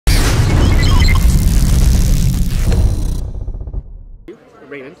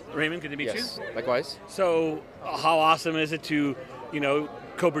Raymond. Raymond, good to meet you. Yes, likewise. So, how awesome is it to,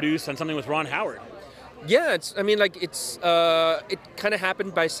 co-produce on something with Ron Howard? Yeah, it kind of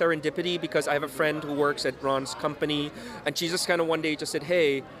happened by serendipity because I have a friend who works at Ron's company, and she just kind of one day just said,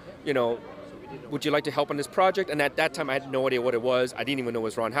 hey, would you like to help on this project? And at that time, I had no idea what it was. I didn't even know it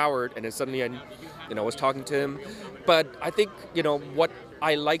was Ron Howard, and then suddenly I was talking to him. But I think, what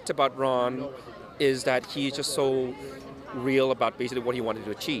I liked about Ron is that he's just so real about basically what he wanted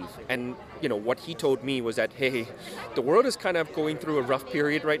to achieve. And, what he told me was that, hey, the world is kind of going through a rough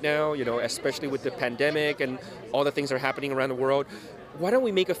period right now, especially with the pandemic and all the things that are happening around the world. Why don't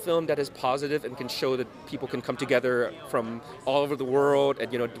we make a film that is positive and can show that people can come together from all over the world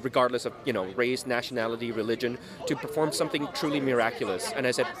and, regardless of, race, nationality, religion, to perform something truly miraculous. And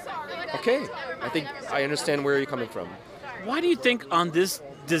I said, okay, I think I understand where you're coming from. Why do you think on this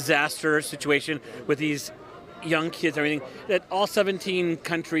disaster situation with these young kids and everything that all 17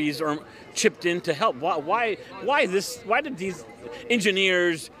 countries are chipped in to help? Why did these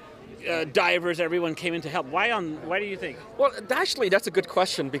engineers, divers, everyone came in to help? Why do you think? Well, actually, that's a good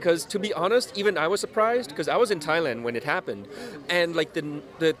question because, to be honest, even I was surprised because I was in Thailand when it happened, and like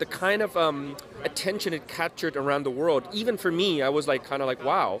the kind of attention it captured around the world. Even for me, I was kind of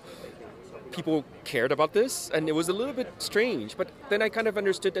wow, people cared about this, and it was a little bit strange. But then I kind of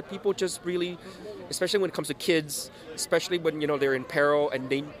understood that people just really, especially when it comes to kids, especially when they're in peril,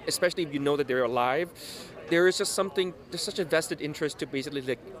 and especially if you know that they're alive. There is just there's such a vested interest to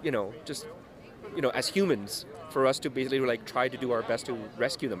basically as humans, for us to basically try to do our best to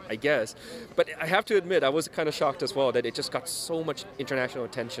rescue them, I guess. But I have to admit, I was kind of shocked as well that it just got so much international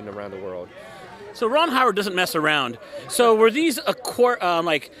attention around the world. So Ron Howard doesn't mess around. So were these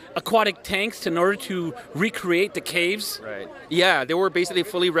aquatic tanks in order to recreate the caves? Right. Yeah, they were basically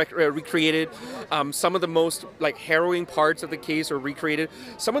fully recreated. Some of the most harrowing parts of the caves were recreated.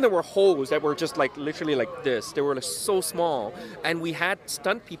 Some of them were holes that were just literally like this. They were so small, and we had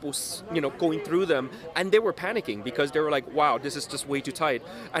stunt people, going through them, and they were panicking because they were like, "Wow, this is just way too tight."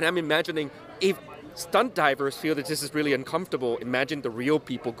 And I'm imagining if stunt divers feel that this is really uncomfortable, imagine the real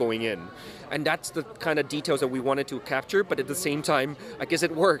people going in. And that's the kind of details that we wanted to capture, but at the same time, I guess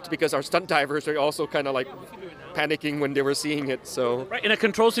it worked because our stunt divers are also kind of panicking when they were seeing it. So right, in a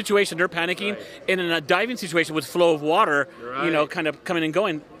controlled situation, they're panicking. Right. And in a diving situation with flow of water, right, kind of coming and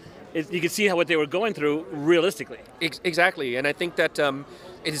going, you can see what they were going through realistically. Exactly, and I think that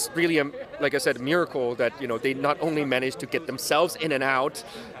it is really, like I said, a miracle that they not only managed to get themselves in and out,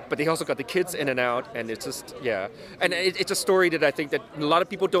 but they also got the kids in and out, and it's just, yeah. And it's a story that I think that a lot of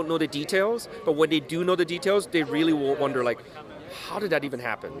people don't know the details, but when they do know the details, they really will wonder, how did that even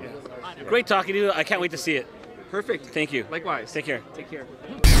happen? Yeah. Great talking to you. I can't wait to see it. Perfect. Thank you. Likewise. Take care. Take care.